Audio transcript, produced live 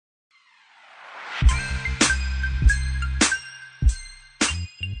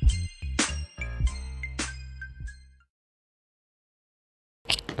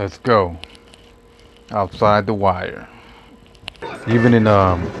Let's go. Outside the wire. Even in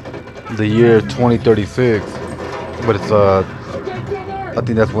the year 2036, but it's I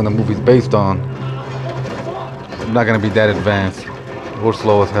think that's when the movie's based on. It's not gonna be that advanced. We're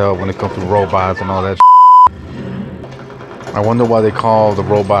slow as hell when it comes to robots and all that. I wonder why they call the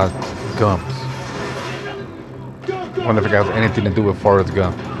robots Gumps. I wonder if it has anything to do with Forrest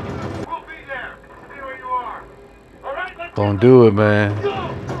Gump. Don't do it, man.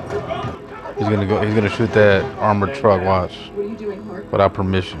 He's gonna shoot that armored truck, watch. Without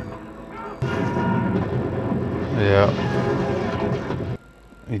permission. Yeah.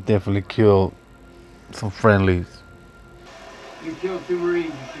 He definitely killed some friendlies. You killed 2 Marines,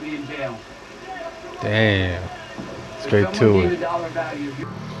 you should be in jail. Damn. Straight to it.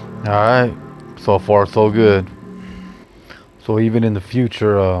 Alright. So far so good. So even in the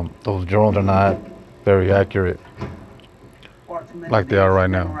future, those drones are not very accurate. Like they are right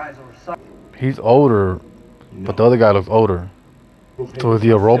now. He's older, but the other guy looks older. So is he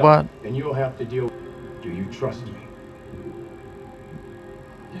a robot? And you'll have to deal. Do you trust me?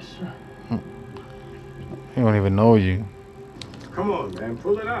 Yes, sir. He don't even know you. Come on, man,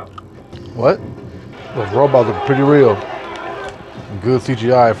 pull it out. What? Those robots look pretty real. Good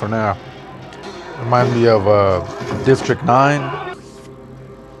CGI for now. Reminds me of District 9. I'm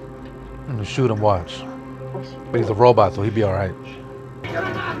gonna shoot him, watch. But he's a robot, so he'd be alright.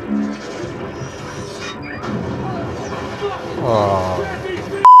 Oh,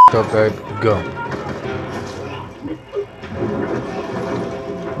 up that gun.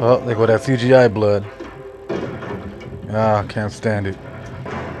 Well, there go that CGI blood. Ah, can't stand it.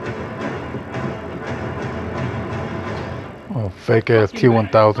 Oh, fake ass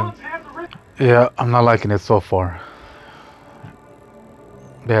T-1000. Yeah, I'm not liking it so far.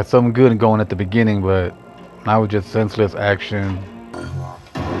 They had something good going at the beginning, but now it's just senseless action.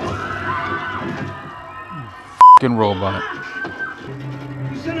 F***ing robot.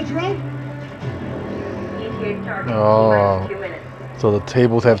 You sent a drone? Oh, so the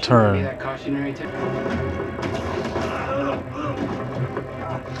tables have turned.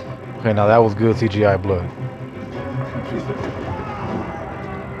 Okay, now that was good CGI blood.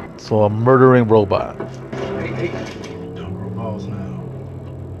 So a murdering robot. Hey, don't grow balls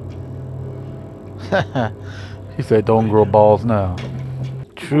now. He said, "Don't grow balls now."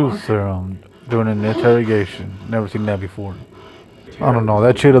 Truth serum during an interrogation. Never seen that before. I don't know.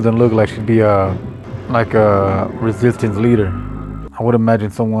 That chick doesn't look like she'd be like a resistance leader. I would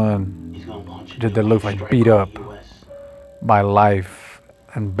imagine someone just that looks like beat up by life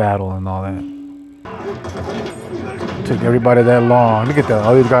and battle and all that. Took everybody that long. Look at that.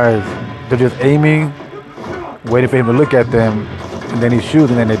 All these guys, they're just aiming, waiting for him to look at them, and then he shoots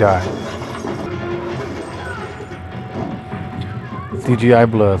and then they die. CGI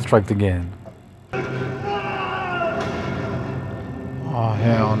blood strikes again. Oh,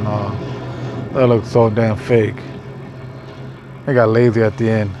 hell no. That looks so damn fake. They got lazy at the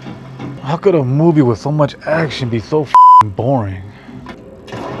end. How could a movie with so much action be so f***ing boring?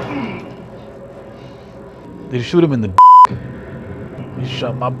 Did you shoot him in the d***? He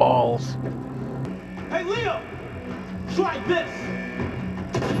shot my balls. Hey, Leo! Try this!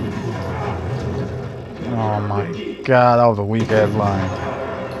 Oh my god, that was a weak ass line.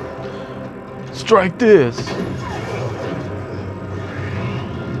 Strike this!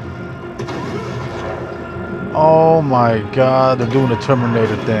 Oh my god, they're doing the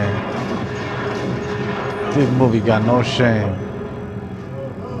Terminator thing. This movie got no shame.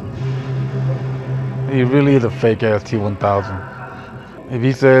 He really is a fake ass T-1000. If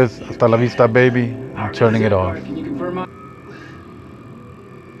he says, "Hasta la vista, baby," I'm turning it off.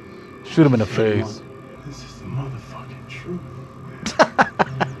 Shoot him in the face. This is the motherfucking truth.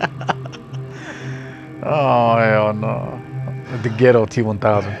 Oh, hell no. The ghetto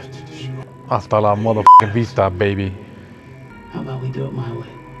T-1000. Hasta la motherfucking vista, baby. How about we do it my way?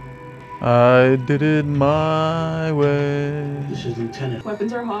 I did it my way. This is Lieutenant.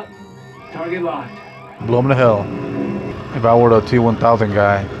 Weapons are hot. Target locked. Blow him to hell. If I were the T-1000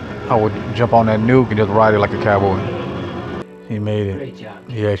 guy, I would jump on that nuke and just ride it like a cowboy. He made it. Great job.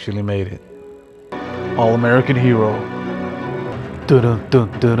 He actually made it. All-American hero. Dun dun dun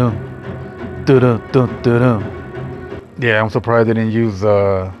dun dun dun dun. Yeah, I'm surprised they didn't use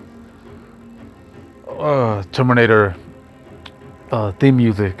Terminator theme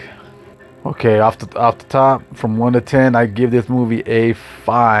music. Okay, off the top, from 1 to 10, I give this movie a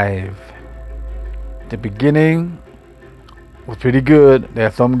 5. The beginning was pretty good. They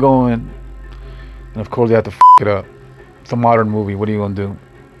had something going, and of course they had to f it up. It's a modern movie. What are you gonna do?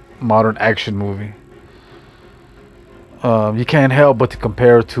 Modern action movie. You can't help but to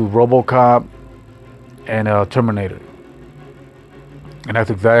compare it to RoboCop and Terminator. And that's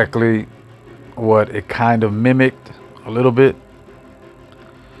exactly what it kind of mimicked a little bit.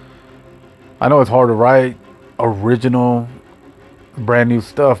 I know it's hard to write original, brand new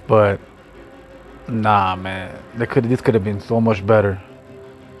stuff, but nah, man, this could have been so much better,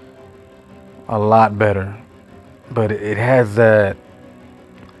 a lot better. But it has that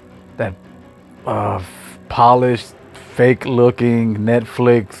polished, fake-looking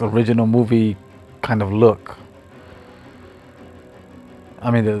Netflix original movie kind of look. I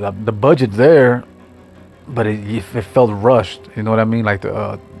mean, the budget's there, but it felt rushed. You know what I mean? Like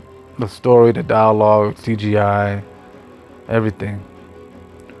the story, the dialogue, CGI, everything.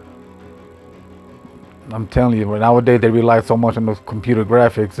 I'm telling you, nowadays they rely so much on those computer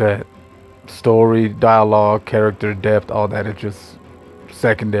graphics that story, dialogue, character depth, all that is just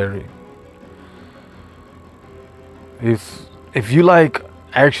secondary. If you like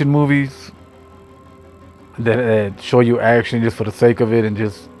action movies that show you action just for the sake of it and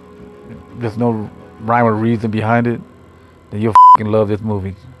just there's no rhyme or reason behind it, then you'll fucking love this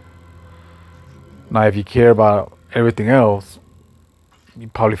movie. Now, if you care about everything else, you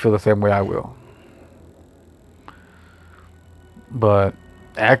probably feel the same way I will. But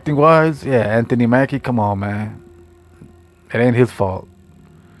acting wise, yeah, Anthony Mackie, come on, man. It ain't his fault.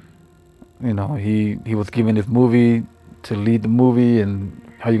 You know, he was given this movie to lead the movie, and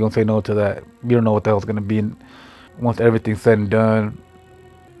how you gonna say no to that? You don't know what the hell's gonna be once everything's said and done.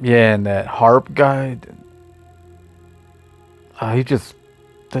 Yeah, and that harp guy,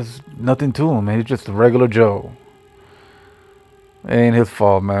 there's nothing to him, man. He's just a regular Joe. It ain't his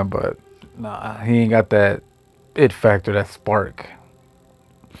fault, man, but nah, he ain't got that it factor, that spark.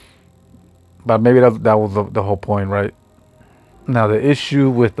 But maybe that was the whole point, right? Now, the issue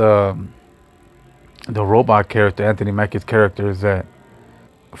with the robot character, Anthony Mackie's character, is that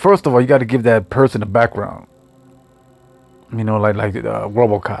first of all, you got to give that person a background. You know, like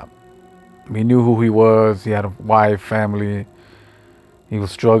RoboCop. We knew who he was. He had a wife, family. He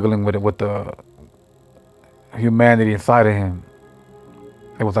was struggling with the humanity inside of him.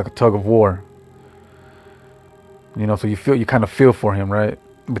 It was like a tug of war. You know, so you kind of feel for him, right?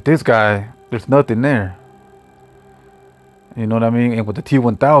 But this guy, there's nothing there. You know what I mean? And with the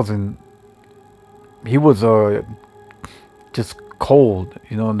T-1000, he was just cold.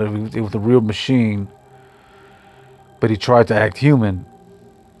 You know, it was a real machine. But he tried to act human.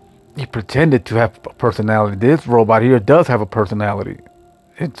 He pretended to have a personality. This robot here does have a personality.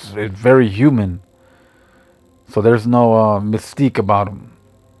 It's very human. So there's no mystique about him.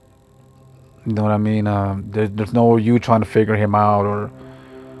 You know what I mean? There's no you trying to figure him out or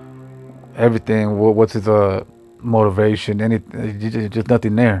everything. What's his motivation? Just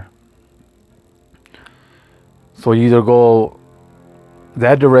nothing there. So you either go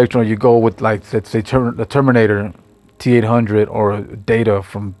that direction or you go with, like, let's say the Terminator T-800 or Data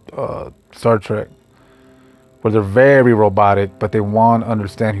from Star Trek, where they're very robotic, but they want to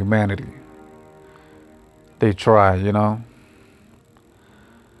understand humanity. They try, you know.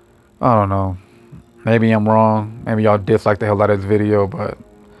 I don't know. Maybe I'm wrong. Maybe y'all dislike the hell out of this video, but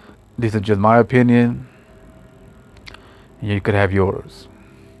this is just my opinion. You could have yours.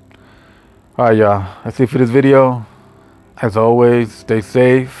 Alright, y'all. That's it for this video. As always, stay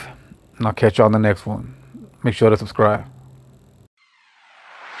safe, and I'll catch y'all on the next one. Make sure to subscribe.